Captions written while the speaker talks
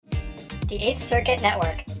The 8th Circuit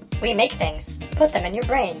Network. We make things. Put them in your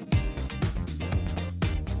brain.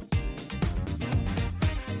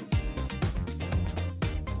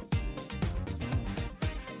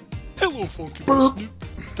 Hello, funky listener.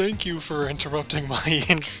 Thank you for interrupting my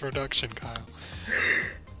introduction, Kyle.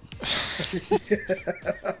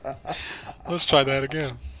 Let's try that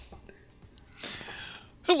again.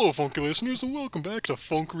 Hello, funky listeners, and welcome back to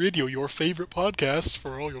Funk Radio, your favorite podcast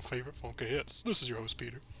for all your favorite funky hits. This is your host,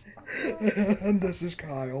 Peter. And this is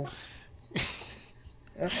Kyle.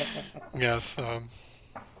 Yes,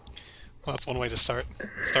 that's one way to start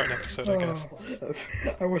an episode, I guess.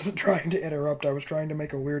 I wasn't trying to interrupt. I was trying to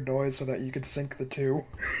make a weird noise so that you could sync the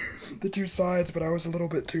two sides, but I was a little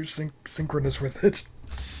bit too synchronous with it.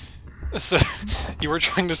 So, you were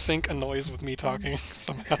trying to sync a noise with me talking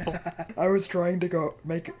somehow? I was trying to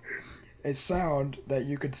make a sound that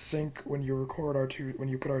you could sync when you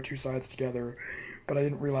put our two sides together, but I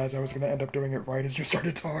didn't realize I was going to end up doing it right as you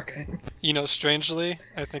started talking. You know, strangely,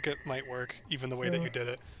 I think it might work, even the way that you did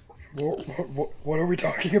it. What are we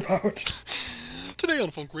talking about? Today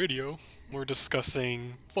on Funk Radio, we're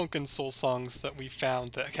discussing funk and soul songs that we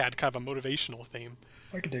found that had kind of a motivational theme.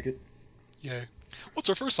 I can dig it. Yay. What's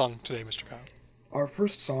our first song today, Mr. Kyle? Our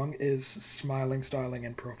first song is Smiling, Styling,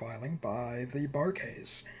 and Profiling by the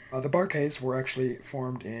Bar-Kays. The Bar-Kays were actually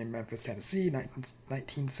formed in Memphis, Tennessee,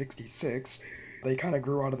 1966. They kind of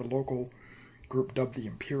grew out of the local group dubbed the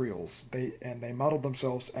Imperials. They modeled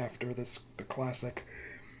themselves after the classic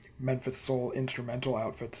Memphis soul instrumental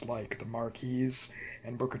outfits like the Marquis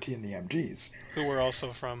and Booker T and the MGs. Who were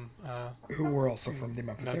also from the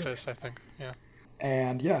Memphis, I think, yeah.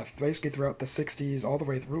 And yeah, basically throughout the 60s, all the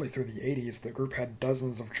way really through the 80s, the group had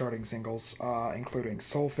dozens of charting singles, including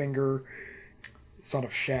Soulfinger, Son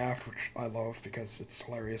of Shaft, which I love because it's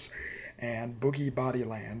hilarious, and Boogie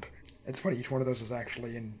Bodyland. It's funny, each one of those is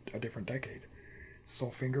actually in a different decade.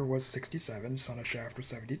 Soulfinger was 67, Son of Shaft was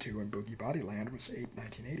 72, and Boogie Bodyland was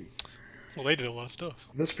 1980. Well, they did a lot of stuff.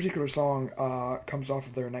 This particular song comes off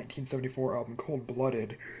of their 1974 album Cold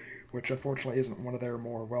Blooded, which unfortunately isn't one of their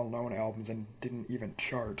more well-known albums and didn't even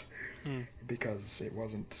chart because it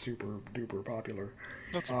wasn't super duper popular.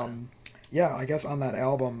 That's okay. Yeah, I guess on that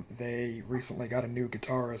album they recently got a new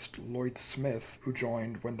guitarist, Lloyd Smith, who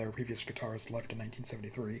joined when their previous guitarist left in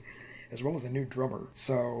 1973, as well as a new drummer.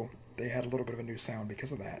 So they had a little bit of a new sound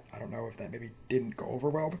because of that. I don't know if that maybe didn't go over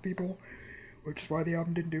well with people, which is why the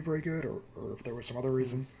album didn't do very good, or if there was some other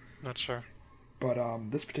reason. Not sure. But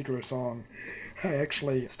this particular song, I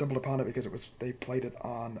actually stumbled upon it because they played it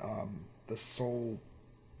on the Soul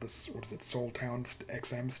Town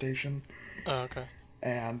XM station. Oh, okay.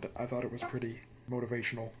 And I thought it was pretty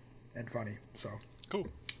motivational and funny, so cool.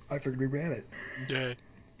 I figured we'd add it. Yay.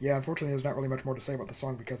 Yeah, unfortunately there's not really much more to say about the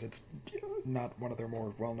song because it's not one of their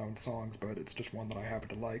more well-known songs, but it's just one that I happen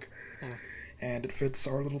to like. And it fits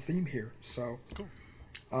our little theme here, so... Cool.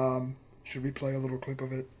 Should we play a little clip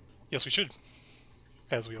of it? Yes, we should.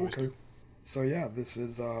 As we always do. So yeah, this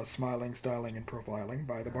is Smiling, Styling, and Profiling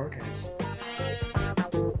by the Bar-Kays.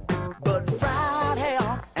 But fried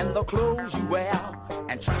hair and the clothes you wear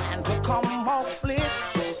and trying to come off slick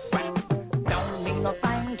don't mean a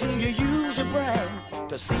thing till you use your brain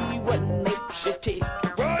to see what makes you tick.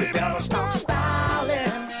 You better stop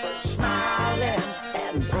styling, smiling,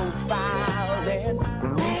 and profiling.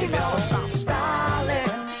 You better stop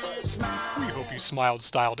styling, smiling. We hope you smiled,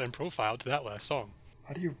 styled, and profiled to that last song.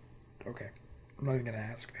 How do you... Okay, I'm not even going to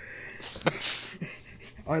ask.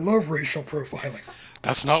 I love racial profiling.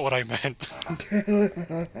 That's not what I meant.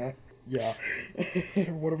 Yeah.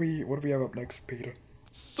 What do we have up next, Peter?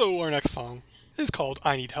 So our next song is called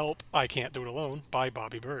I Need Help, I Can't Do It Alone by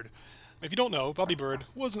Bobby Bird. If you don't know, Bobby Bird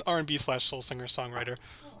was an R&B/soul singer-songwriter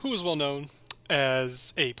who was well known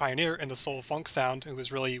as a pioneer in the soul funk sound, who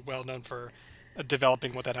was really well known for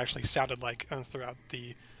developing what that actually sounded like throughout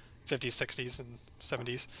the 50s, 60s, and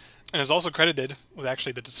 70s, and is also credited with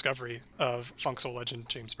actually the discovery of funk soul legend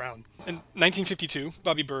James Brown. In 1952,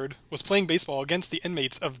 Bobby Bird was playing baseball against the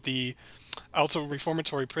inmates of the Alto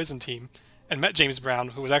Reformatory Prison team and met James Brown,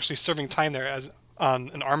 who was actually serving time there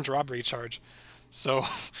on an armed robbery charge. So,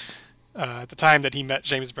 at the time that he met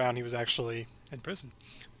James Brown, he was actually in prison.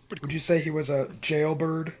 Pretty cool. Would you say he was a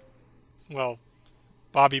jailbird? Well,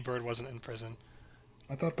 Bobby Bird wasn't in prison.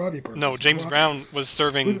 I thought Bobby Bird No, was. James Brown was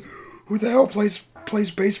serving... Who the hell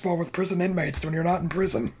plays baseball with prison inmates when you're not in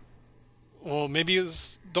prison? Well, maybe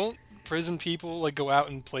don't prison people go out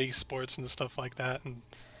and play sports and stuff like that? And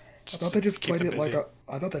I thought they just keep played them it busy.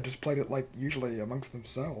 I thought they just played it usually amongst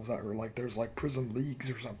themselves, or there's prison leagues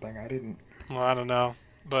or something. I didn't. Well, I don't know,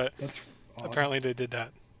 but That's odd. apparently they did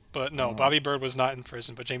that. But no, Bobby Bird was not in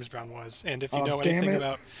prison, but James Brown was. And if you know damn anything it.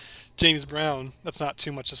 about James Brown, that's not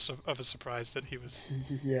too much of a surprise that he was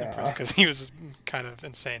in prison, Yeah. because he was kind of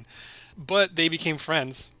insane. But they became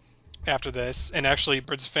friends after this, and actually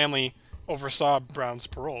Bird's family oversaw Brown's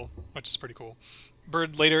parole, which is pretty cool.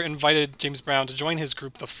 Bird later invited James Brown to join his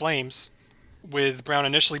group, The Flames, with Brown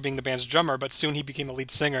initially being the band's drummer, but soon he became a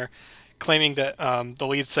lead singer, claiming that the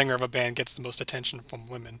lead singer of a band gets the most attention from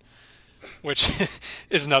women, which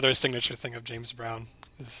is another signature thing of James Brown,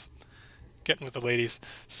 is getting with the ladies.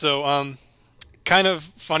 So, kind of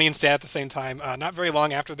funny and sad at the same time. Not very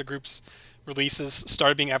long after the group's releases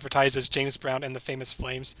started being advertised as James Brown and the Famous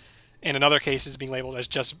Flames, and in other cases being labeled as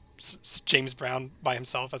just James Brown by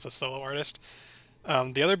himself as a solo artist.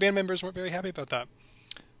 The other band members weren't very happy about that,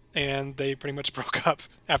 and they pretty much broke up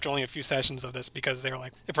after only a few sessions of this, because they were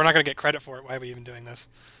like, if we're not going to get credit for it, why are we even doing this?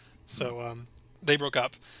 So they broke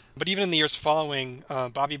up. But even in the years following,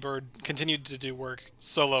 Bobby Bird continued to do work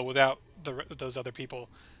solo without those other people,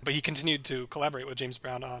 but he continued to collaborate with James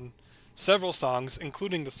Brown on several songs,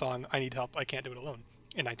 including the song I Need Help, I Can't Do It Alone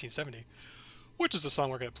in 1970, which is the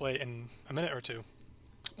song we're going to play in a minute or two.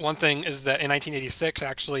 One thing is that in 1986,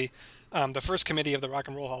 actually, the first committee of the Rock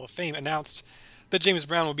and Roll Hall of Fame announced that James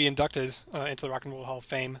Brown would be inducted into the Rock and Roll Hall of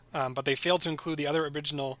Fame, but they failed to include the other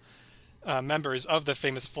original members of the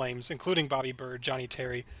Famous Flames, including Bobby Bird, Johnny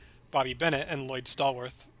Terry, Bobby Bennett, and Lloyd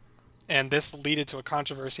Stallworth. And this led to a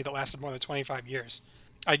controversy that lasted more than 25 years.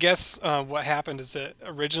 I guess what happened is that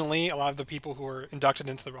originally a lot of the people who were inducted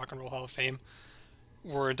into the Rock and Roll Hall of Fame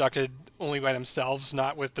were inducted only by themselves,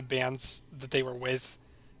 not with the bands that they were with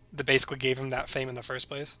that basically gave them that fame in the first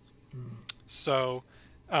place. So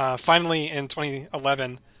finally in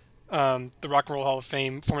 2011, the Rock and Roll Hall of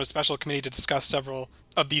Fame formed a special committee to discuss several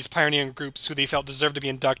of these pioneering groups who they felt deserved to be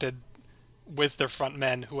inducted with their front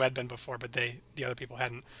men who had been before, but the other people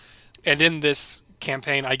hadn't. And in this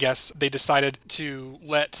campaign, I guess, they decided to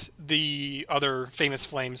let the other Famous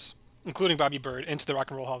Flames, including Bobby Bird, into the Rock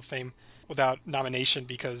and Roll Hall of Fame without nomination,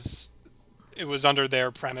 because it was under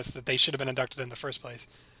their premise that they should have been inducted in the first place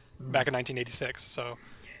back in 1986. So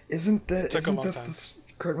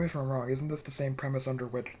correct me if I'm wrong, isn't this the same premise under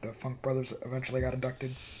which the Funk Brothers eventually got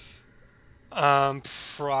inducted?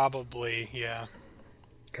 Probably, yeah.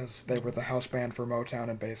 Because they were the house band for Motown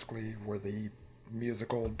and basically were the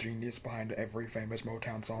musical genius behind every famous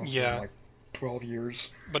Motown song for like 12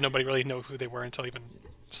 years. But nobody really knew who they were until even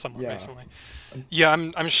somewhat Yeah. recently. Yeah,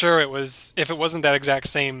 I'm sure it was, if it wasn't that exact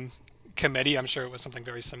same committee, I'm sure it was something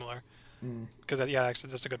very similar. Because,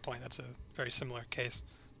 actually, that's a good point. That's a very similar case.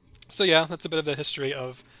 So, yeah, that's a bit of the history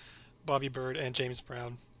of Bobby Bird and James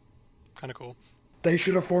Brown. Kind of cool. They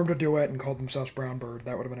should have formed a duet and called themselves Brown Bird.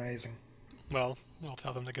 That would have been amazing. Well, we'll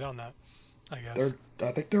tell them to get on that, I guess.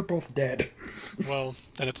 I think they're both dead. Well,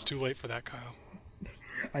 then it's too late for that, Kyle.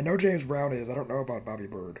 I know James Brown is. I don't know about Bobby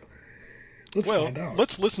Bird. Let's find out.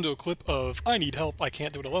 Let's listen to a clip of I Need Help, I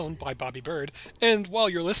Can't Do It Alone by Bobby Bird. And while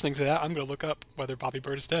you're listening to that, I'm going to look up whether Bobby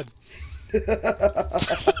Bird is dead. I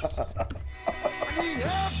need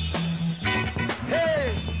help.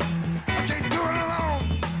 Hey, I can't do it alone.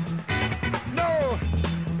 No,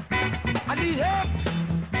 I need help.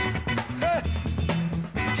 Hey,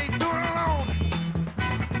 I can't do it alone.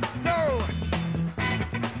 No,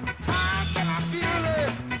 how can I feel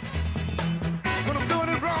it when I'm doing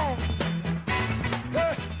it wrong?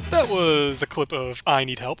 Hey. That was a clip of I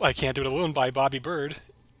Need Help, I Can't Do It Alone by Bobby Bird.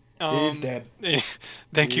 He's dead.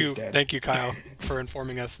 Thank Dead. you, Kyle, for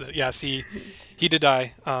informing us that, yes, he did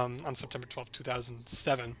die on September 12th,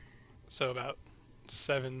 2007, so about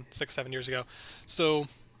 7 years ago. So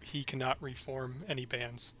he cannot reform any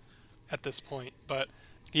bands at this point, but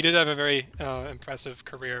he did have a very impressive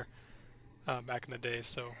career back in the day,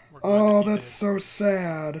 so we're glad that he that's did. so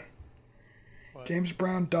sad. What? James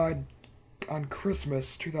Brown died on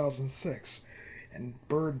Christmas 2006, and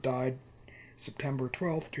Bird died September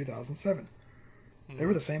 12th, 2007. They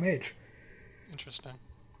were the same age. Interesting.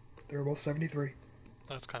 They were both 73.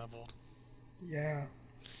 That's kind of old. Yeah.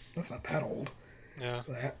 That's not that old. Yeah.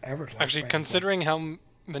 The average Actually, lifespan is considering how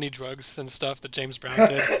many drugs and stuff that James Brown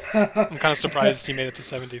did, I'm kind of surprised he made it to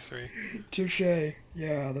 73. Touche. Yeah,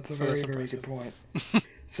 that's a So that's very impressive. good point.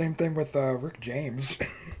 Same thing with Rick James.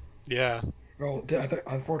 Yeah. Well,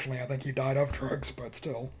 unfortunately, I think he died of drugs, but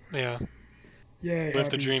still. Yeah. Yay.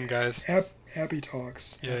 Live the dream, guys. Happy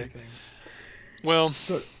talks. Yay. Happy things. Well,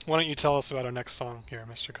 So, why don't you tell us about our next song here,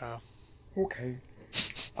 Mr. Kyle? okay.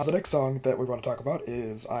 The next song that we want to talk about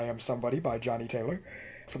is I Am Somebody by Johnny Taylor.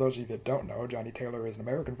 For those of you that don't know, Johnny Taylor is an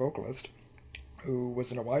American vocalist who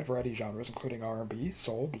was in a wide variety of genres, including R&B,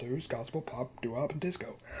 soul, blues, gospel, pop, doo-wop, and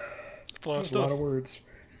disco. It's a lot of That's a lot stuff. of words.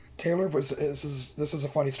 Taylor was this is a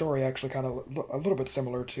funny story, actually, kind of a little bit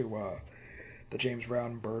similar to the James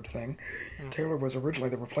Brown Bird thing. Taylor was originally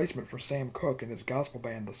the replacement for Sam Cooke in his gospel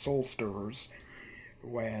band, the Soul Stirrers,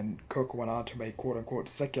 when Cooke went on to make quote-unquote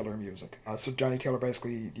secular music. So Johnny Taylor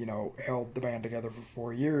basically, held the band together for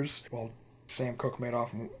 4 years, while Sam Cooke went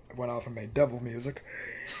off and made devil music.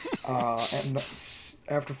 And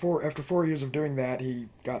after 4 years of doing that, he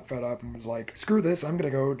got fed up and was like, screw this, I'm gonna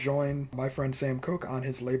go join my friend Sam Cooke on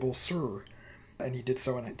his label Sir. And he did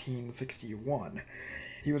so in 1961.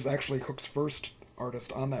 He was actually Cooke's first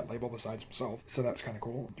artist on that label besides himself, so that was kind of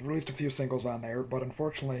cool. He released a few singles on there, but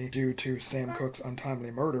unfortunately, due to Sam Cooke's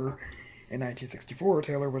untimely murder in 1964,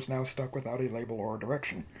 Taylor was now stuck without a label or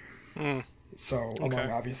direction. So,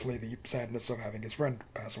 among obviously the sadness of having his friend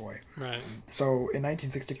pass away. Right. So, in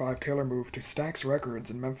 1965, Taylor moved to Stax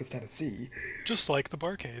Records in Memphis, Tennessee. Just like the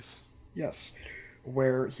Bar-Kays. Yes,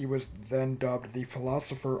 where he was then dubbed the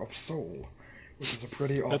Philosopher of Soul, which is a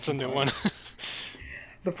pretty awesome That's a new title. one.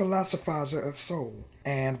 The Philosophizer of Soul.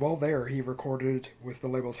 And while there, he recorded with the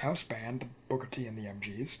label's house band, the Booker T and the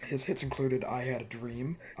MGs. His hits included I Had a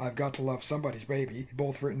Dream, I've Got to Love Somebody's Baby,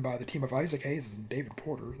 both written by the team of Isaac Hayes and David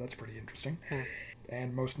Porter. That's pretty interesting.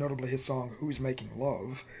 And most notably his song Who's Making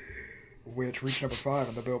Love, which reached number 5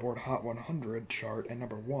 on the Billboard Hot 100 chart and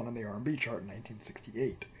number 1 on the R&B chart in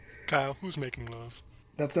 1968. Kyle, who's making love?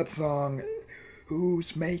 That's that song,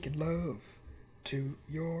 Who's Making Love to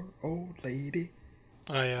Your Old Lady.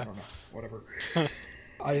 Oh, yeah. I don't know, whatever.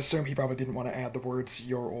 I assume he probably didn't want to add the words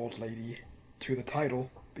your old lady to the title,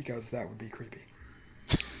 because that would be creepy.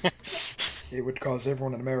 It would cause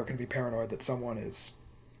everyone in America to be paranoid that someone is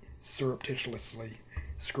surreptitiously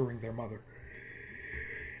screwing their mother.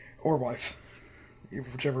 Or wife.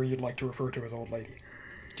 Whichever you'd like to refer to as old lady.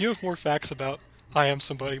 Do you have more facts about I Am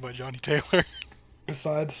Somebody by Johnny Taylor?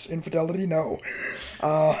 Besides infidelity, no.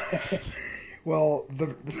 Well,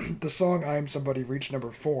 the song I Am Somebody reached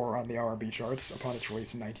number 4 on the R&B charts upon its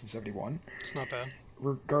release in 1971. It's not bad.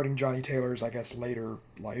 Regarding Johnny Taylor's, I guess, later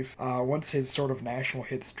life, once his sort of national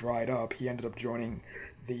hits dried up, he ended up joining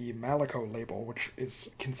the Malico label, which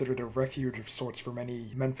is considered a refuge of sorts for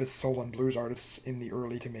many Memphis soul and blues artists in the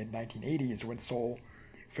early to mid-1980s when soul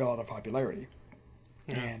fell out of popularity.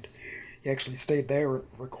 Yeah. And he actually stayed there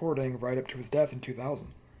recording right up to his death in 2000.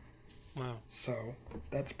 Wow. So,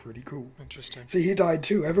 that's pretty cool. Interesting. See, he died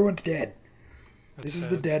too. Everyone's dead. That's This is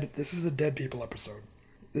sad. the dead people episode.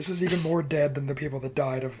 This is even more dead than the people that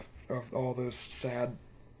died of all those sad,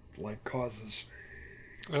 causes.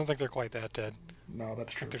 I don't think they're quite that dead. No,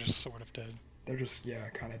 that's I true. think they're just sort of dead. They're just,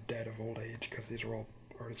 kind of dead of old age, because these are all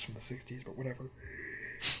artists from the 60s, but whatever.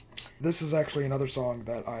 This is actually another song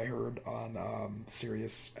that I heard on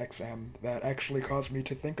Sirius XM that actually caused me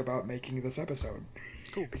to think about making this episode.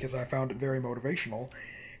 Cool. Because I found it very motivational,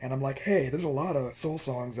 and I'm like, hey, there's a lot of soul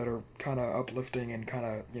songs that are kind of uplifting and kind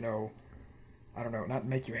of, I don't know, not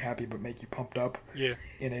make you happy, but make you pumped up. Yeah.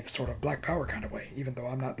 In a sort of black power kind of way, even though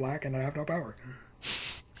I'm not black and I have no power.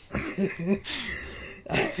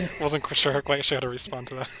 Wasn't quite sure how to respond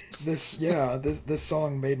to that. This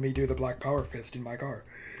song made me do the black power fist in my car.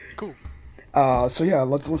 Cool. So yeah,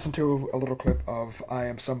 let's listen to a little clip of I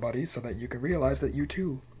Am Somebody so that you can realize that you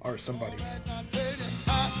too are somebody.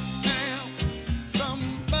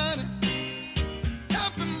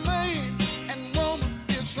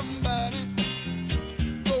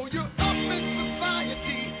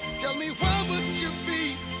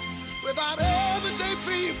 Without everyday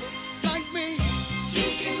people like me, you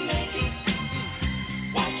can make it.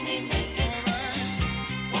 Watch me make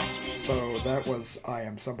it. So that was I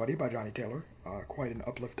Am Somebody by Johnny Taylor. Quite an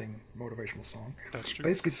uplifting, motivational song. That's true.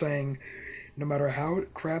 Basically saying, no matter how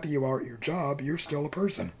crappy you are at your job, you're still a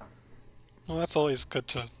person. Well, that's always good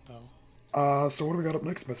to know. So what do we got up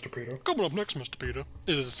next, Mr. Peter? Coming up next, Mr. Peter,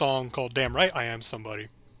 is a song called Damn Right I Am Somebody.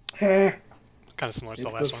 Heh. Kind of similar to the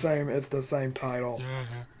It's last one. It's the same title.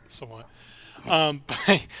 Yeah, somewhat.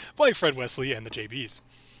 By Fred Wesley and the JBs.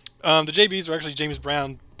 The JBs were actually James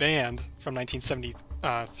Brown band from 1970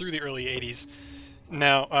 through the early 80s.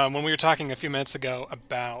 Now, when we were talking a few minutes ago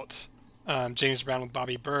about James Brown with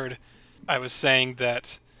Bobby Bird, I was saying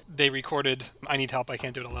that they recorded I Need Help, I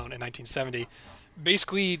Can't Do It Alone in 1970.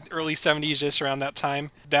 Basically, early 70s, just around that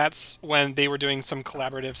time. That's when they were doing some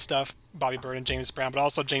collaborative stuff, Bobby Bird and James Brown, but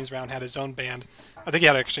also James Brown had his own band. I think he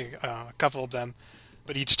had actually a couple of them,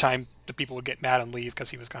 but each time the people would get mad and leave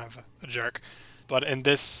because he was kind of a jerk. But in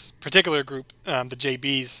this particular group, the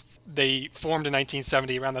JBs, they formed in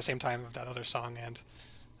 1970 around the same time of that other song, and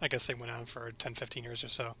I guess they went on for 10, 15 years or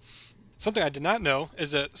so. Something I did not know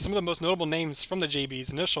is that some of the most notable names from the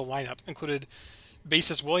JB's initial lineup included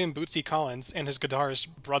bassist William Bootsy Collins and his guitarist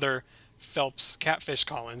brother Phelps Catfish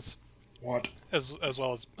Collins, What? as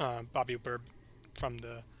well as Bobby Bird from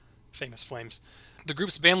the famous Flames. The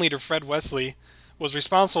group's bandleader Fred Wesley was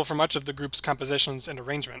responsible for much of the group's compositions and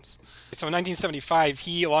arrangements. So in 1975,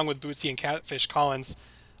 he, along with Bootsy and Catfish Collins,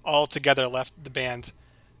 all together left the band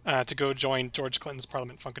to go join George Clinton's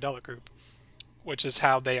Parliament Funkadelic group, which is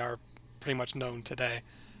how they are pretty much known today.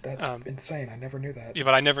 That's insane. I never knew that. Yeah,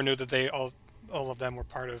 but I never knew that they all of them were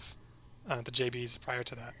part of the JBs prior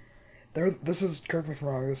to that. This is, correct me if I'm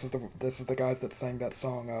wrong, this is the guys that sang that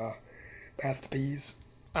song, Past the Peas?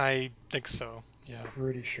 I think so, yeah.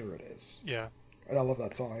 Pretty sure it is. Yeah. And I love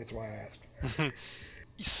that song, that's why I asked.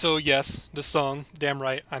 So yes, the song, Damn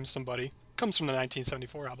Right, I'm Somebody, comes from the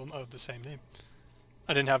 1974 album of the same name.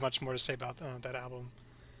 I didn't have much more to say about that album,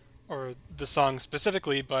 or the song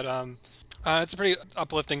specifically, but it's a pretty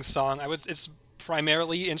uplifting song. It's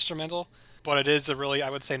primarily instrumental, but it is a really, I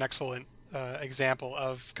would say, an excellent example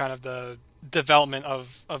of kind of the development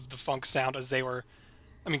of the funk sound as they were.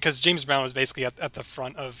 I mean, because James Brown was basically at the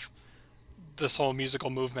front of this whole musical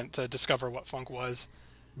movement to discover what funk was.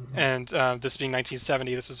 Mm-hmm. And this being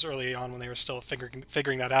 1970, this is early on when they were still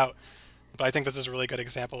figuring that out. But I think this is a really good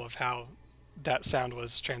example of how that sound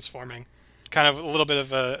was transforming. Kind of a little bit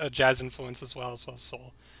of a jazz influence as well as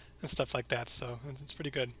soul and stuff like that. So it's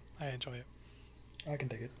pretty good. I enjoy it. I can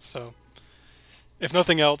dig it. So, if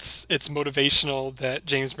nothing else, it's motivational that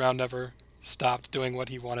James Brown never stopped doing what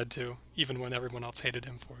he wanted to, even when everyone else hated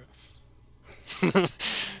him for it.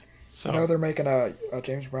 So, you know they're making a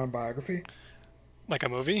James Brown biography? Like a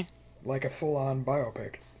movie? Like a full-on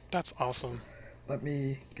biopic. That's awesome. Let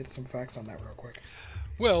me get some facts on that real quick.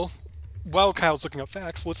 Well, while Kyle's looking up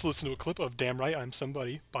facts, let's listen to a clip of Damn Right, I'm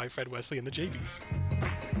Somebody by Fred Wesley and the JBs.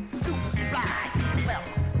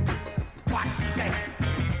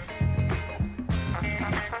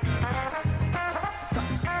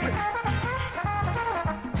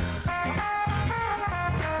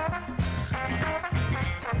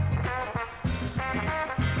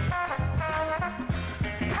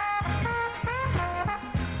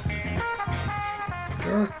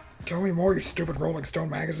 Tell me more, you stupid Rolling Stone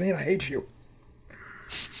magazine. I hate you.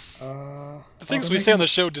 The things we say on the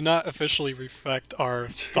show do not officially reflect our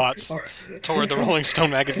thoughts toward the Rolling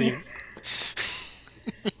Stone magazine.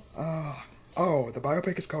 The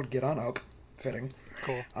biopic is called Get On Up. Fitting.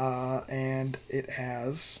 Cool. And it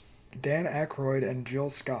has Dan Aykroyd and Jill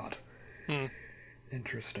Scott.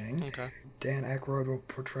 Interesting. Okay. Dan Aykroyd will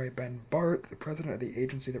portray Ben Bart, the president of the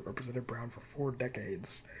agency that represented Brown for 4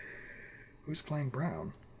 decades. Who's playing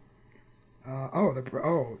Brown?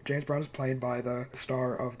 James Brown is played by the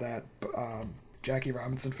star of that Jackie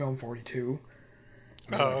Robinson film 42.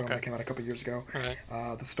 Okay. That came out a couple years ago. Right.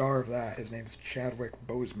 The star of that, his name is Chadwick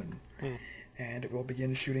Boseman. And it will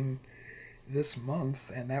begin shooting this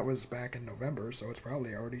month, and that was back in November, so it's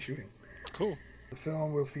probably already shooting. Cool. The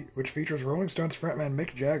film, which features Rolling Stones frontman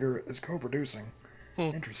Mick Jagger, is co-producing.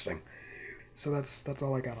 Interesting. So that's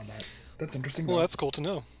all I got on that. That's interesting. Well, that's cool to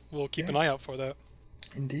know. We'll keep an eye out for that.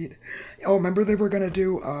 Indeed. Oh, remember they were going to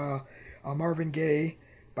do a Marvin Gaye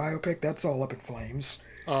biopic? That's all up in flames.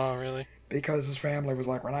 Oh, really? Because his family was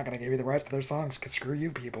like, we're not going to give you the rights to their songs, because screw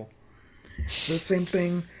you people. The same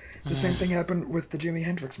thing happened with the Jimi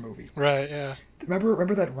Hendrix movie. Right, yeah.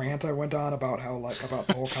 Remember that rant I went on about about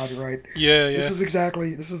the whole copyright? Yeah. This is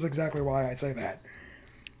exactly why I say that.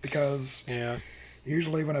 Because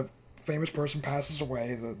usually when a famous person passes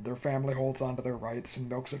away, their family holds on to their rights and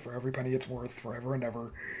milks it for every penny it's worth forever and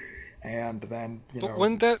ever. And then, But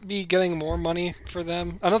wouldn't that be getting more money for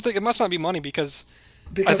them? I don't think it must not be money because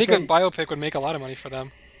I think a biopic would make a lot of money for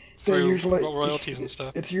them. Through royalties and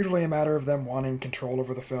stuff. It's usually a matter of them wanting control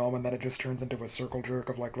over the film, and then it just turns into a circle jerk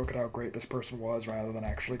of like, look at how great this person was, rather than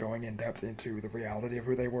actually going in depth into the reality of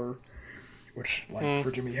who they were. Which, like,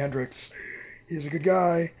 for Jimi Hendrix, he's a good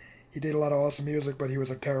guy. He did a lot of awesome music, but he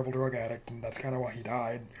was a terrible drug addict, and that's kind of why he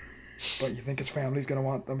died. But you think his family's going to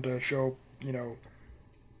want them to show,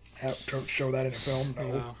 show that in a film?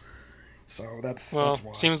 No. So that's why.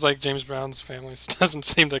 Seems like James Brown's family doesn't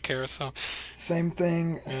seem to care. So same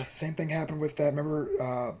thing happened with that.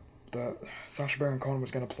 Remember, the Sacha Baron Cohen was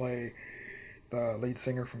going to play the lead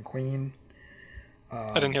singer from Queen.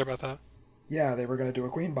 I didn't hear about that. Yeah, they were going to do a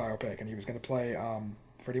Queen biopic, and he was going to play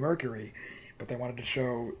Freddie Mercury, but they wanted to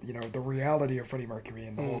show the reality of Freddie Mercury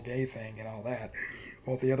and the whole gay thing and all that.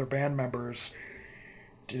 Well, the other band members,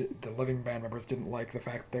 the living band members, didn't like the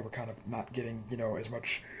fact that they were kind of not getting as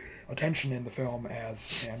much attention in the film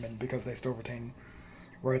as him, and because they still retain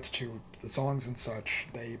rights to the songs and such,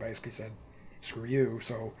 they basically said, screw you.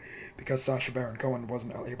 So because Sacha Baron Cohen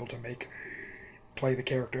wasn't able to make play the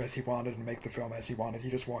character as he wanted and make the film as he wanted. He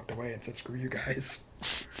just walked away and said, "Screw you guys.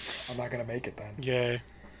 I'm not going to make it then." Yay.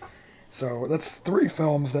 So that's 3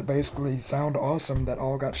 films that basically sound awesome that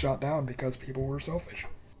all got shot down because people were selfish.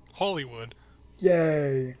 Hollywood.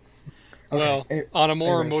 Yay. Well, on a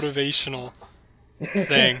more motivational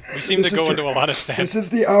thing, we seem to go into a lot of sad. This is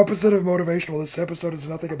the opposite of motivational. This episode is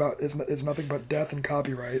nothing but death and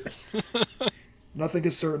copyright. Nothing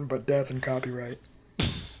is certain but death and copyright.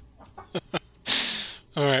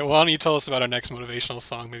 All right, well, why don't you tell us about our next motivational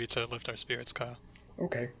song, maybe to lift our spirits, Kyle?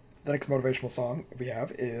 Okay. The next motivational song we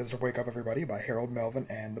have is Wake Up Everybody by Harold Melvin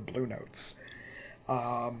and the Blue Notes.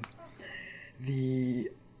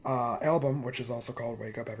 The album, which is also called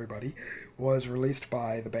Wake Up Everybody, was released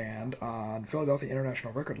by the band on Philadelphia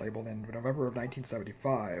International Record Label in November of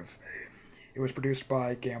 1975. It was produced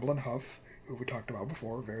by Gamble and Huff, who we talked about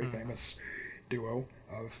before, very famous duo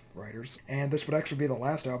of writers. And this would actually be the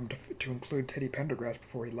last album to include Teddy Pendergrass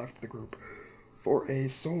before he left the group for a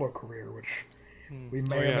solo career, which we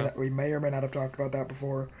may or may not have talked about that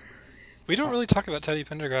before. We don't really talk about Teddy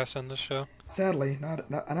Pendergrass on this show. Sadly, not,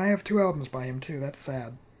 and I have 2 albums by him too. That's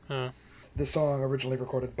sad. Huh. This song, originally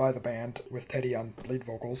recorded by the band with Teddy on lead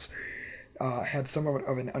vocals, had somewhat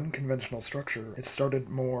of an unconventional structure. It started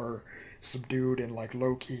more subdued and like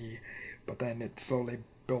low key, but then it slowly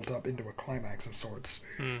built up into a climax of sorts.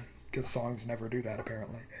 Because songs never do that,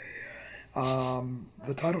 apparently.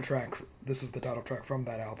 The title track, this is the title track from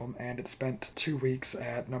that album, and it spent 2 weeks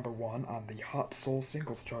at #1 on the Hot Soul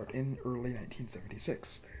Singles Chart in early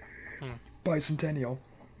 1976. Bicentennial.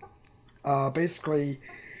 Basically,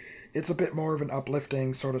 it's a bit more of an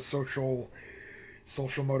uplifting sort of social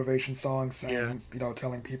motivation song, saying,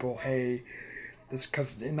 telling people, hey, this,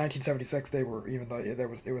 because in 1976 they were, even though it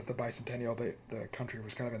was the bicentennial, the country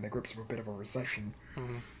was kind of in the grips of a bit of a recession.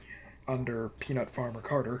 Under Peanut Farmer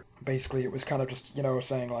Carter. Basically, it was kind of just,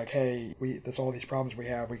 saying like, hey, there's all these problems we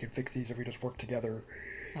have, we can fix these if we just work together.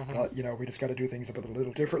 We just got to do things a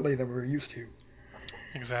little differently than we were used to.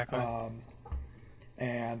 Exactly.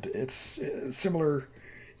 And it's similar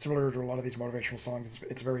to a lot of these motivational songs.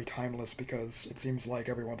 It's very timeless because it seems like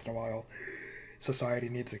every once in a while society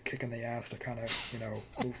needs a kick in the ass to kind of,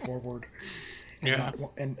 move forward.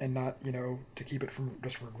 And not, to keep it from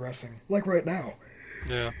just regressing. Like right now.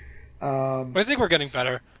 Yeah. I think we're getting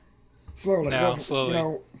better. Slowly. Now, slowly.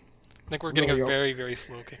 I think we're getting a really very, very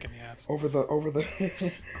slow kick in the ass. Over the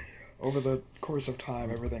over the course of time,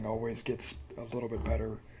 everything always gets a little bit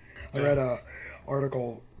better. I read a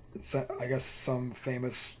article, I guess some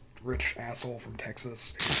famous rich asshole from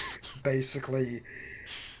Texas basically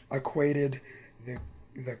equated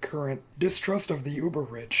the current distrust of the uber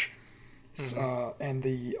rich and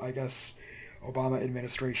the, I guess, Obama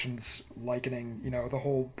administration's likening, the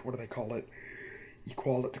whole, what do they call it?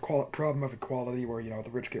 Problem of equality, where, the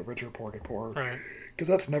rich get richer, poor get poorer. Right.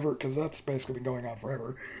 Because that's basically been going on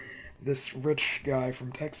forever. This rich guy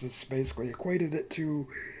from Texas basically equated it to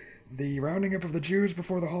the rounding up of the Jews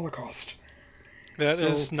before the Holocaust. That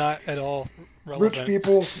is not at all relevant.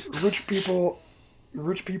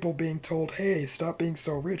 Rich people being told, hey, stop being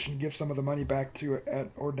so rich and give some of the money back to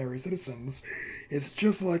ordinary citizens is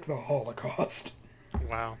just like the Holocaust.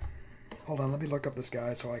 Wow. Hold on, let me look up this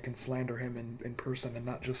guy so I can slander him in person and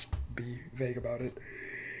not just be vague about it.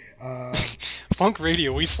 Funk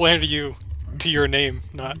Radio, we slander you to your name,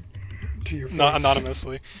 not to your face. Not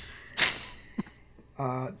anonymously.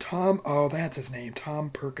 That's his name, Tom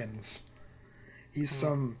Perkins. He's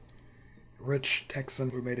some rich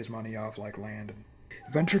Texan who made his money off like land.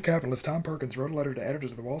 Venture capitalist Tom Perkins wrote a letter to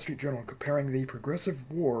editors of the Wall Street Journal comparing the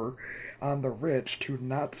progressive war on the rich to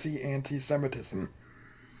Nazi anti-Semitism.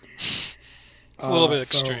 It's a little bit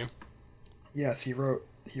extreme. Yes, he wrote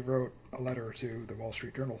a letter to the Wall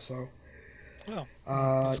Street Journal. So,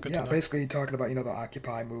 that's good to know. Basically talking about the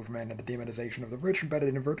Occupy movement and the demonization of the rich embedded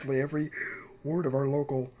in virtually every word of our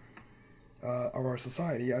of our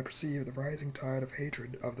society. I perceive the rising tide of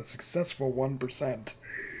hatred of the successful 1%.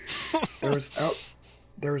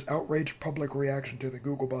 There is outraged public reaction to the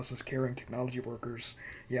Google buses carrying technology workers.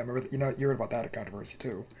 Yeah, remember, you heard about that controversy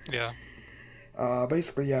too. Yeah.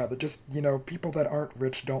 Basically, people that aren't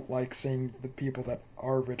rich don't like seeing the people that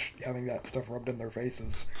are rich having that stuff rubbed in their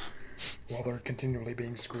faces while they're continually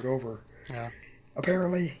being screwed over. Yeah.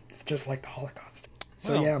 Apparently, it's just like the Holocaust.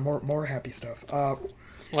 So more happy stuff. Well,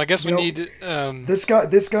 I guess we need. This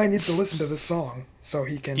guy needs to listen to this song so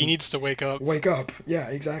he can. He needs to wake up. Wake up. Yeah,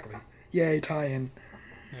 exactly. Yay, tie-in.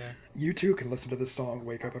 Yeah. You too can listen to this song,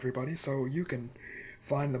 Wake Up Everybody, so you can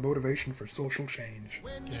find the motivation for social change.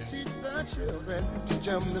 When you teach the children, teach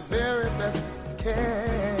them the very best you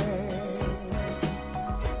can.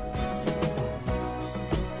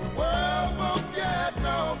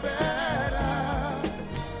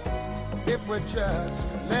 if we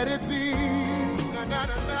just let it be. Na na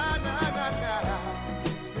na na na na na.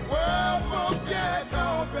 The world won't get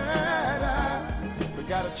no better. We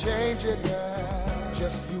gotta change it now,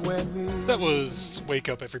 just you and me. That was Wake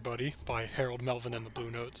Up Everybody by Harold Melvin and the Blue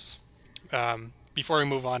Notes. Before we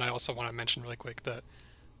move on, I also want to mention really quick that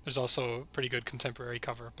there's also a pretty good contemporary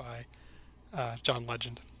cover by John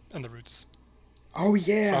Legend and the Roots. Oh,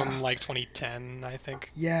 yeah. From like 2010, I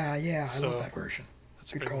think. Yeah, I So, love that version.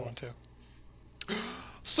 That's a Good pretty call. good one, too.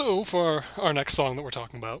 So, for our next song that we're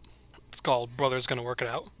talking about, it's called Brother's Gonna Work It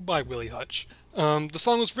Out by Willie Hutch. The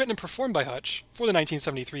song was written and performed by Hutch for the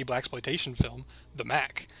 1973 blaxploitation film, The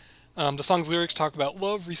Mac. The song's lyrics talk about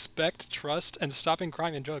love, respect, trust, and stopping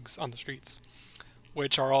crime and drugs on the streets,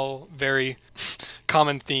 which are all very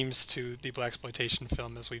common themes to the blaxploitation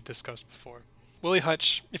film, as we've discussed before. Willie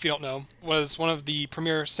Hutch, if you don't know, was one of the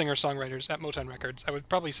premier singer-songwriters at Motown Records. I would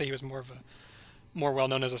probably say he was more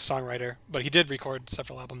well-known as a songwriter, but he did record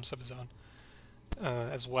several albums of his own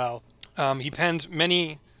as well. He penned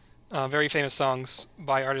many very famous songs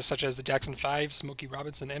by artists such as the Jackson 5, Smokey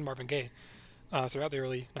Robinson, and Marvin Gaye throughout the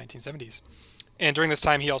early 1970s. And during this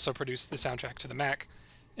time, he also produced the soundtrack to The Mac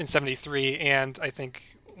in 73, and I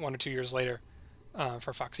think 1 or 2 years later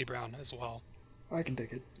for Foxy Brown as well. I can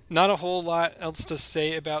dig it. Not a whole lot else to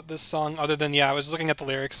say about this song other than, I was looking at the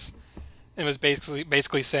lyrics, and it was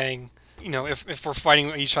basically saying, if we're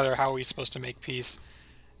fighting each other, how are we supposed to make peace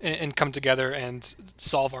and come together and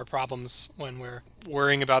solve our problems when we're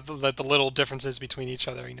worrying about the little differences between each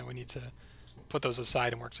other? We need to put those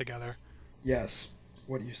aside and work together. Yes,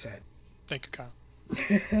 what you said. Thank you, Kyle.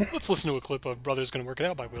 Let's listen to a clip of Brother's Gonna Work It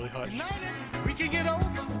Out by Willie Hutch. United, we can get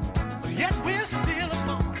over, but yet we're still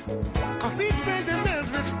apart. Cause each man deserves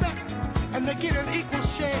respect, and they get an equal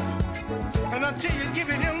share. And until you give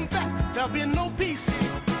it him back, there'll be no peace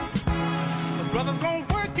here. The brother's gonna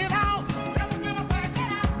work it out. Brother's gonna work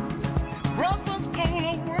it out. Brother's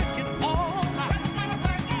gonna work it all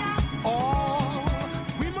out. All.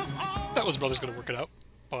 We must all. That was Brother's Gonna Work It Out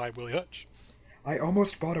by Willie Hutch. I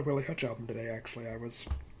almost bought a Willie Hutch album today, actually. I was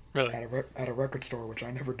Really? at a record store, which I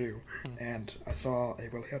never do, and I saw a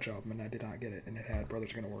Willie Hutch album, and I did not get it, and it had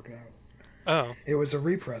Brothers Gonna Work It Out. Oh. It was a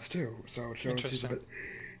repress, too, so it Interesting.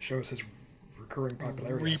 shows his recurring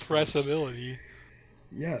popularity. Repressibility.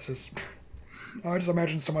 Yes, I just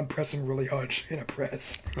imagine someone pressing Willie Hutch in a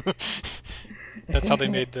press. That's how they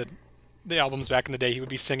made the albums back in the day. He would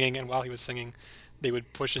be singing, and while he was singing, they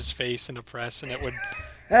would push his face in a press, and it would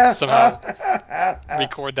somehow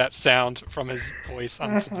record that sound from his voice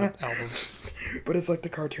onto the album. But it's like the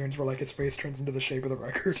cartoons where his face turns into the shape of the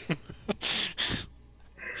record.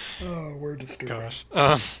 Oh, we're disturbing. Gosh.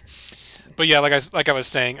 But yeah, like I was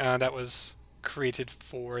saying, that was created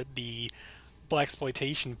for the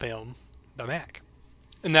blaxploitation film, The Mac.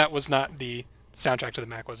 And that was not the soundtrack to The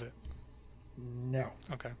Mac, was it? No.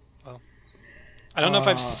 Okay. Well, I don't know if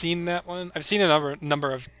I've seen that one. I've seen a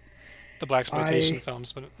number of the blaxploitation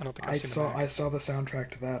films, but I don't think I've seen The Mac. I saw the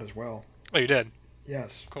soundtrack to that as well. Oh, you did?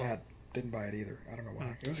 Yes. Cool. I didn't buy it either. I don't know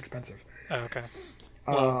why. It was expensive. Oh, okay.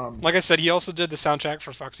 Well, like I said, he also did the soundtrack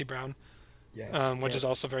for Foxy Brown, Yes. which is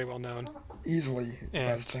also very well known. Easily the And-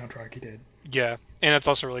 best soundtrack he did. Yeah, and it's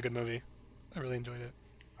also a really good movie. I really enjoyed it.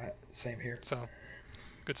 Same here. So,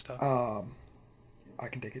 good stuff. I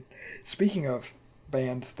can dig it. Speaking of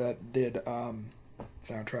bands that did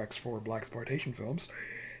soundtracks for blaxploitation films,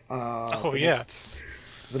 Oh, the yeah.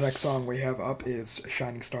 the next song we have up is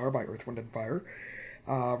 "Shining Star" by Earth, Wind and Fire,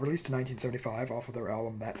 released in 1975 off of their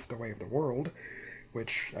album "That's the Way of the World,"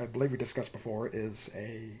 which I believe we discussed before is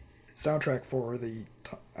a soundtrack for the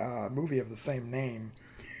movie of the same name,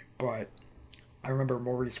 but I remember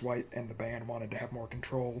Maurice White and the band wanted to have more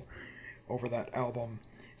control over that album,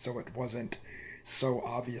 so it wasn't so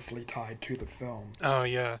obviously tied to the film, Oh,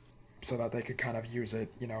 yeah. so that they could kind of use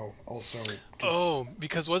it, also just... Oh,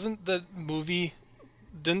 because wasn't the movie...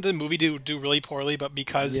 Didn't the movie do really poorly, but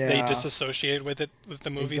because they Yeah. disassociated with the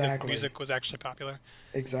movie, Exactly. the music was actually popular?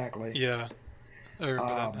 Exactly. Yeah. I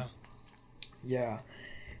remember that now. Yeah.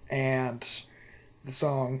 And the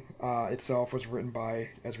song itself was written by,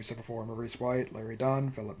 as we said before, Maurice White, Larry Dunn,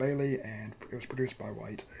 Philip Bailey, and it was produced by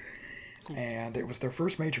White. Cool. And it was their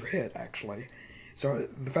first major hit, actually. So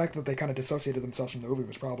the fact that they kind of dissociated themselves from the movie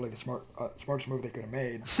was probably the smartest move they could have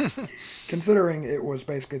made, considering it was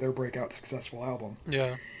basically their breakout successful album.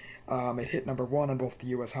 Yeah. It hit number 1 on both the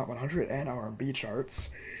U.S. Hot 100 and R&B charts.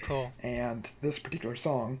 Cool. And this particular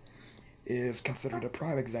song is considered a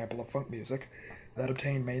prime example of funk music that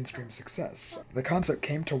obtained mainstream success. The concept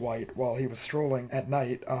came to White while he was strolling at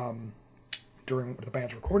night during the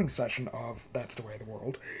band's recording session of That's the Way of the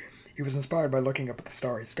World. He was inspired by looking up at the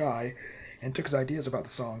starry sky and took his ideas about the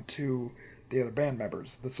song to the other band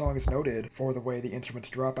members. The song is noted for the way the instruments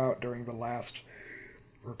drop out during the last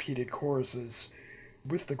repeated choruses,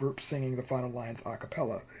 with the group singing the final lines a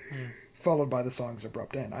cappella, followed by the song's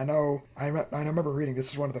abrupt end. I remember reading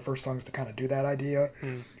this is one of the first songs to kind of do that idea,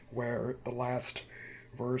 where the last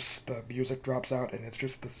verse, the music drops out, and it's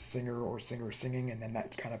just the singer or singer singing, and then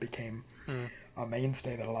that kind of became a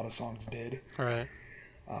mainstay that a lot of songs did. Right.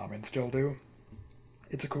 And still do.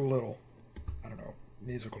 It's a cool little, I don't know,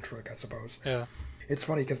 musical trick, I suppose. Yeah. It's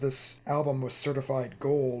funny because this album was certified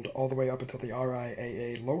gold all the way up until the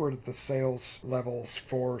RIAA lowered the sales levels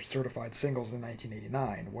for certified singles in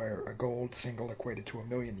 1989, where a gold single equated to 1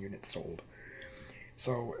 million units sold.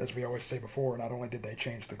 So, as we always say before, not only did they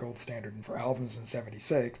change the gold standard for albums in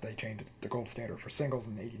 76, they changed the gold standard for singles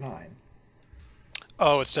in 89.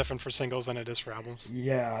 Oh, it's different for singles than it is for albums?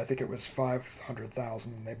 Yeah, I think it was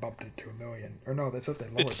 500,000 and they bumped it to 1 million. Or no, that says they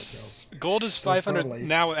lowered it. So gold is 500 probably,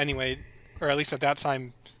 now anyway, or at least at that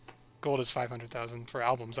time, gold is 500,000 for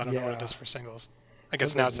albums. I don't know what it Yeah. is for singles. I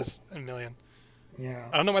guess now it's just 1 million. Yeah.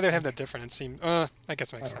 I don't know why they have that different. It seemed, I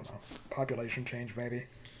guess it makes I don't sense. know. Population change, maybe.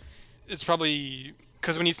 It's probably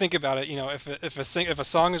because when you think about it, if a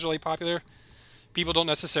song is really popular, people don't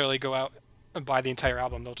necessarily go out and buy the entire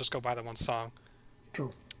album. They'll just go buy the one song.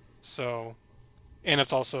 True. So, and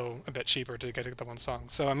it's also a bit cheaper to get the one song.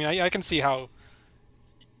 So, I mean, I can see how,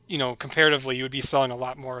 comparatively, you would be selling a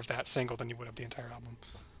lot more of that single than you would of the entire album.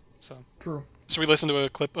 So, True. should we listen to a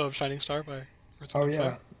clip of Shining Star by Earth, Oh, Wind & yeah.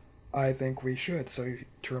 Fire? I think we should, so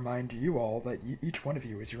to remind you all that each one of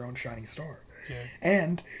you is your own shining star. Yeah.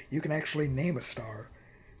 And you can actually name a star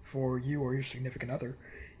for you or your significant other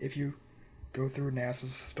if you go through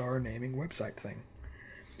NASA's star naming website thing.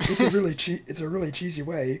 It's a really cheesy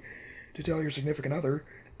way to tell your significant other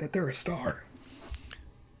that they're a star.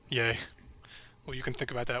 Yay. Well, you can think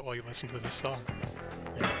about that while you listen to this song.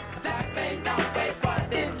 That ain't no way for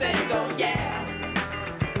this single, yeah.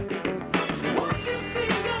 What you see,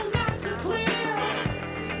 you're not so clear.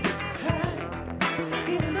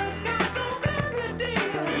 Hey, in the sky, so very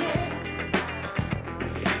dear, yeah.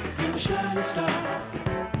 You're a shining star,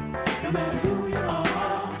 no matter who you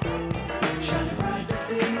are. Shining bright to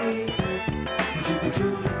see what you can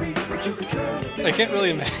truly be, what you can truly be. I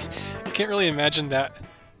can't really imagine that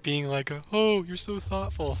being like a, oh, you're so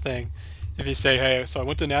thoughtful thing. If you say, hey, so I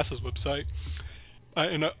went to NASA's website,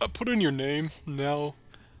 and I put in your name. Now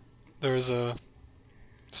there's a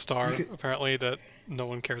star, apparently, that no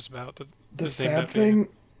one cares about. The sad thing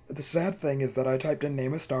is that I typed in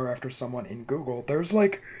name a star after someone in Google. There's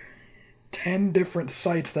like 10 different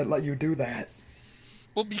sites that let you do that.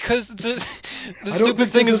 Well, because the stupid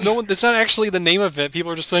thing is it's not actually the name of it.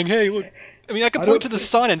 People are just saying, hey, look. I mean, I could point to the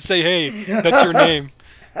sun and say, hey, that's your name.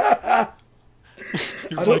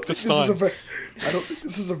 You're like the sun. I don't think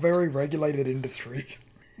this is a very regulated industry.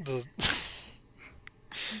 The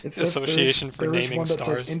It says Association for there is Naming one that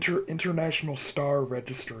Stars. says International Star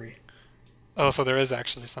Registry. Oh, so there is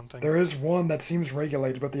actually something. There is one that seems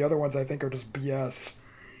regulated, but the other ones I think are just BS.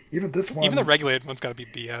 Even this one. Even the regulated one's got to be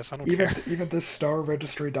BS. I don't care. Even this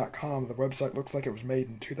starregistry.com, the website looks like it was made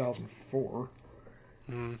in 2004.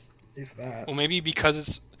 If that. Well, maybe because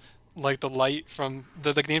it's like the light from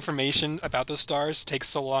the information about the stars takes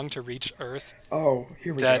so long to reach Earth Oh,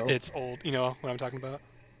 here we that go. it's old. You know what I'm talking about?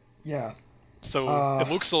 Yeah. So it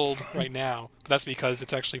looks old right now, but that's because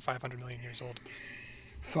it's actually 500 million years old.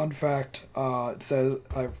 Fun fact, it says,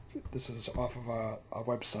 this is off of a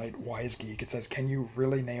website, WiseGeek. It says, can you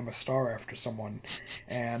really name a star after someone?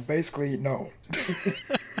 And basically, no.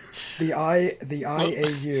 The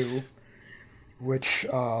IAU, which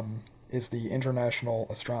is the International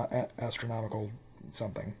Astronomical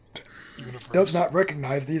something, Universe. does not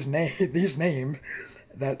recognize these names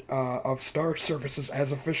that of star services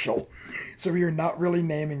as official. So you're not really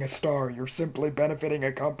naming a star. You're simply benefiting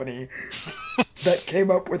a company that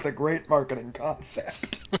came up with a great marketing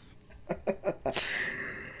concept.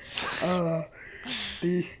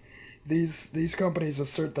 These companies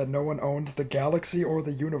assert that no one owns the galaxy or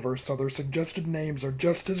the universe, so their suggested names are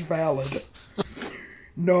just as valid.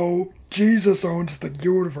 No, Jesus owns the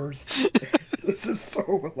universe. This is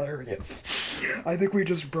so hilarious. I think we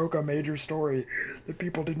just broke a major story that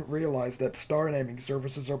people didn't realize, that star naming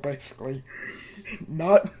services are basically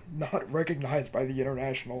not recognized by the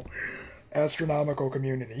international astronomical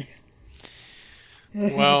community.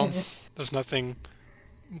 Well, there's nothing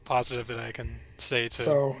positive that I can say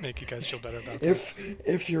to make you guys feel better about that.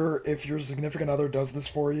 If your significant other does this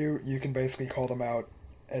for you, you can basically call them out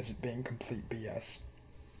as it being complete BS.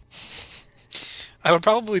 I would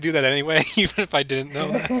probably do that anyway, even if I didn't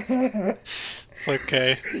know that. It's like,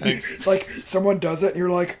 okay, thanks. Like, someone does it, and you're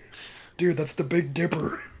like, dude, that's the Big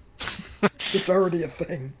Dipper. It's already a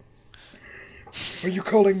thing. Are you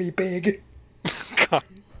calling me big? God.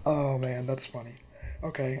 Oh, man, that's funny.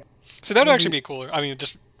 Okay. So that would actually be cooler. I mean,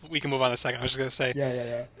 just we can move on in a second. I was just going to say.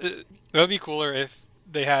 Yeah. That would be cooler if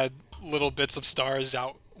they had little bits of stars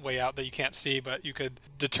way out that you can't see, but you could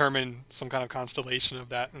determine some kind of constellation of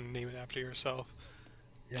that and name it after yourself.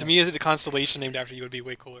 Yes. To me, the constellation named after you would be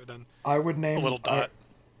way cooler than I would name a little dot.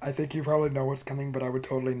 I think you probably know what's coming, but I would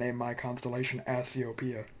totally name my constellation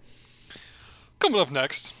Cassiopeia. Coming up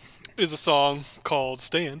next is a song called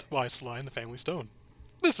Stand by Sly and the Family Stone.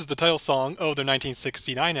 This is the title song of their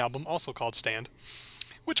 1969 album, also called Stand,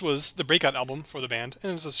 which was the breakout album for the band,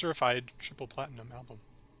 and it's a certified triple platinum album,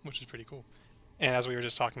 which is pretty cool. And as we were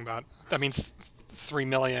just talking about, that means 3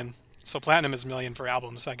 million. So platinum is million for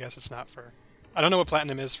albums. I guess it's not for... I don't know what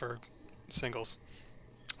platinum is for singles.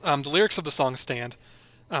 The lyrics of the song Stand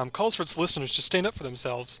calls for its listeners to stand up for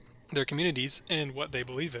themselves, their communities, and what they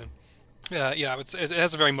believe in. It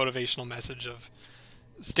has a very motivational message of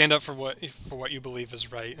stand up for what you believe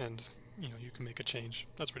is right, and you can make a change.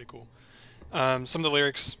 That's pretty cool. Some of the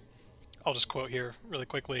lyrics, I'll just quote here really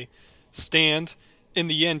quickly. Stand. In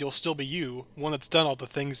the end, you'll still be you, one that's done all the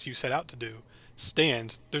things you set out to do.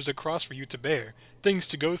 Stand. There's a cross for you to bear, things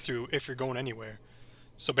to go through if you're going anywhere.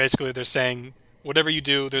 So basically, they're saying whatever you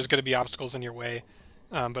do, there's going to be obstacles in your way,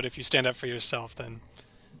 but if you stand up for yourself, then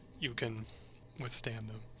you can withstand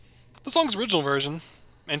them. The song's original version,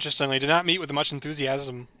 interestingly, did not meet with much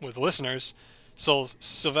enthusiasm with listeners, so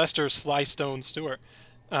Sylvester Sly Stone Stewart,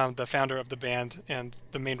 the founder of the band and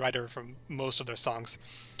the main writer for most of their songs,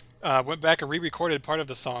 went back and re-recorded part of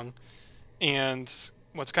the song. And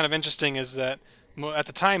what's kind of interesting is that at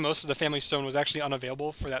the time, most of the Family Stone was actually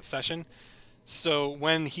unavailable for that session. So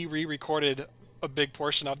when he re-recorded a big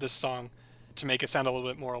portion of this song to make it sound a little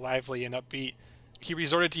bit more lively and upbeat, he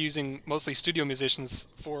resorted to using mostly studio musicians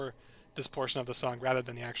for this portion of the song rather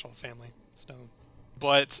than the actual Family Stone.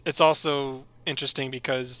 But it's also interesting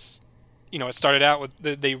because, it started out with,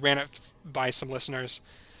 they ran it by some listeners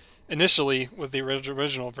initially with the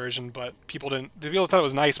original version, but people thought it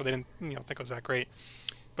was nice, but they didn't, think it was that great.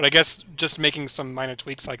 But I guess just making some minor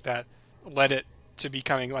tweaks like that led it to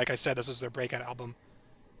becoming, like I said, this was their breakout album.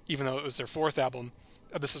 Even though it was their fourth album,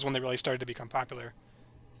 this is when they really started to become popular.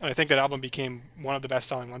 And I think that album became one of the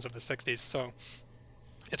best-selling ones of the 60s, so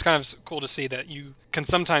it's kind of cool to see that you can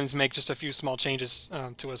sometimes make just a few small changes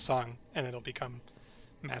to a song, and it'll become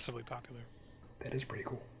massively popular. That is pretty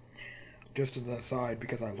cool. Just as an aside,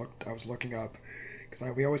 because I was looking up,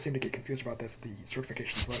 because we always seem to get confused about this, the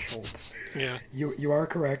certification thresholds. Yeah. You are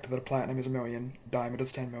correct that a platinum is 1 million, diamond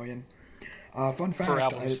is 10 million. Fun fact. For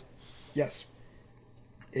albums. Yes.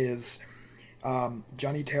 Is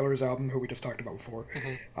Johnny Taylor's album, who we just talked about before,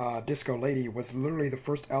 Disco Lady, was literally the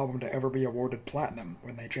first album to ever be awarded platinum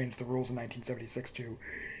when they changed the rules in 1976 to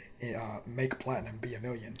make platinum be 1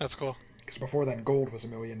 million. That's cool. Because before then, gold was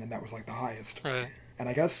 1 million, and that was like the highest. Right. And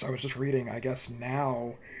I guess I was just reading,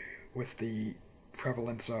 now with the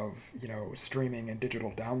prevalence of, streaming and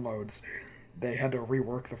digital downloads, they had to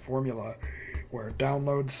rework the formula where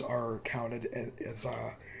downloads are counted as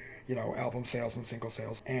album sales and single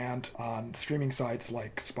sales. And on streaming sites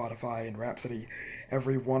like Spotify and Rhapsody,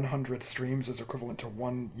 every 100 streams is equivalent to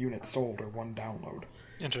 1 unit sold or 1 download.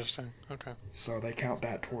 Interesting. Okay. So they count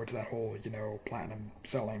that towards that whole, platinum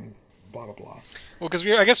selling, blah, blah, blah. Well, because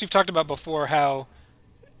I guess we've talked about before how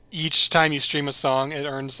each time you stream a song, it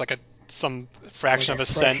earns some fraction of a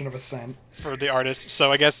cent for the artist.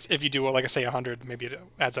 So I guess if you do, like I say, 100, maybe it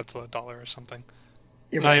adds up to $1 or something.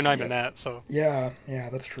 Not even that. So yeah,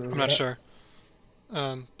 that's true. I'm not sure,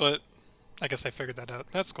 but I guess I figured that out.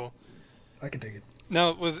 That's cool. I can dig it.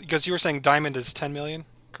 Now, because you were saying Diamond is 10 million,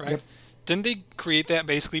 correct? Yep. Didn't they create that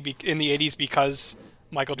basically in the 80s because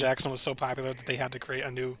Michael Jackson was so popular that they had to create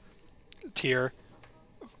a new tier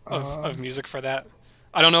of music for that?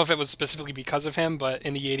 I don't know if it was specifically because of him, but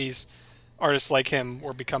in the 80s, artists like him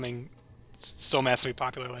were becoming so massively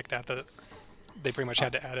popular like that they pretty much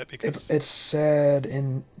had to add it because... It said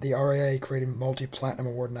in the RIA created multi-platinum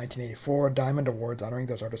award in 1984, Diamond Awards honoring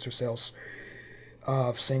those artists whose sales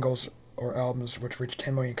of singles or albums which reached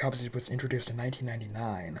 10 million copies was introduced in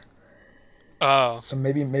 1999. Oh. So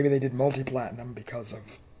maybe they did multi-platinum because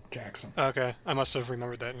of Jackson. Okay, I must have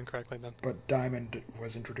remembered that incorrectly then. But Diamond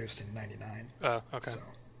was introduced in 99. Oh, okay. So.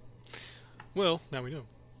 Well, now we know.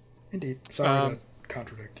 Indeed. Sorry to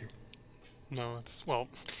contradict you. No,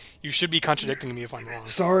 you should be contradicting me if I'm wrong.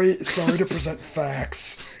 Sorry to present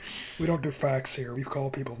facts. We don't do facts here. We call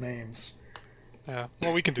people names. Yeah,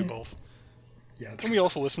 well, we can do both. Yeah, that's And we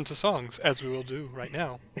also listen to songs, as we will do right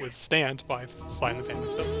now, with Stand by Sly and the Family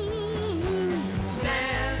Stone.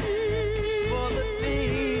 Stand for the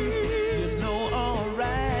things you know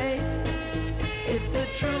alright. It's the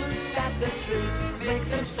truth that the truth makes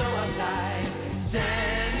them so alive.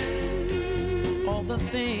 Stand, all the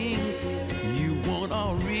things you want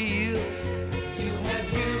are real. You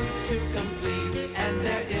have you to complete, and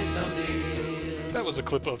there is no deal. That was a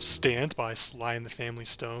clip of Stand by Sly and the Family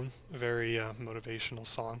Stone, a very motivational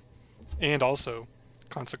song. And also,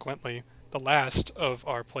 consequently, the last of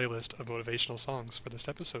our playlist of motivational songs for this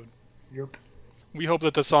episode. Yep. We hope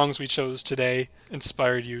that the songs we chose today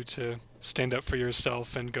inspired you to stand up for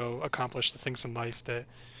yourself and go accomplish the things in life that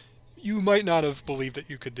you might not have believed that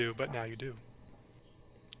you could do, but now you do.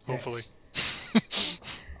 Hopefully. Yes.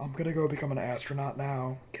 I'm gonna go become an astronaut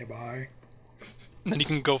now. Okay, bye. And then you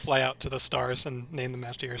can go fly out to the stars and name them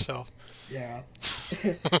after yourself. Yeah.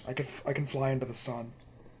 I can fly into the sun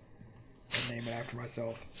and name it after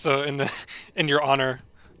myself. So in your honor,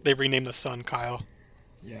 they rename the sun Kyle.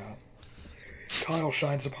 Yeah. Kyle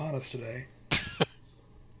shines upon us today.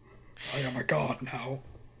 I am a god now.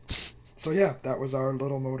 So yeah, that was our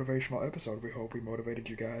little motivational episode. We hope we motivated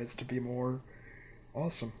you guys to be more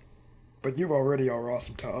awesome. But you already are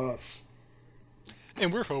awesome to us.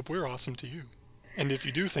 And we hope we're awesome to you. And if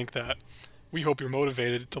you do think that, we hope you're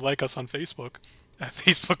motivated to like us on Facebook at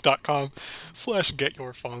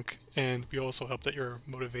facebook.com/getyourfunk. And we also hope that you're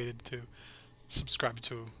motivated to subscribe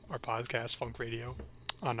to our podcast, Funk Radio,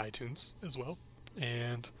 on iTunes as well.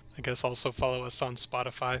 And I guess also follow us on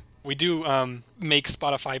Spotify. We do make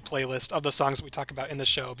Spotify playlists of the songs that we talk about in the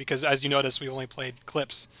show because, as you notice, we only played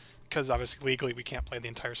clips because obviously legally we can't play the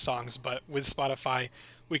entire songs. But with Spotify,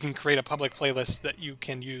 we can create a public playlist that you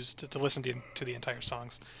can use to listen to the entire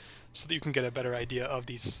songs so that you can get a better idea of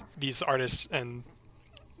these artists and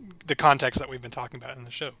the context that we've been talking about in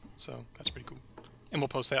the show. So that's pretty cool. And we'll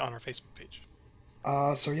post that on our Facebook page.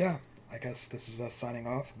 So yeah, I guess this is us signing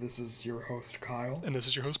off. This is your host, Kyle. And this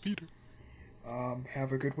is your host, Peter.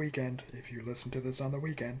 Have a good weekend if you listen to this on the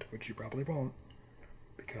weekend, which you probably won't,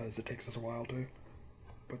 because it takes us a while to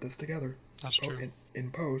put this together. That's true.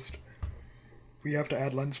 In post, we have to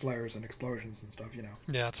add lens flares and explosions and stuff, you know.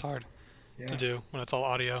 Yeah, it's hard to do when it's all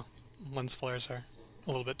audio. Lens flares are a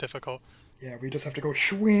little bit difficult. Yeah, we just have to go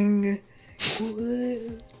swing.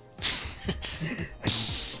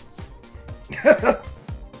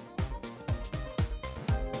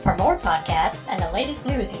 For more podcasts and the latest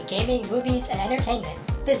news in gaming, movies, and entertainment,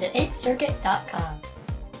 visit 8thcircuit.com.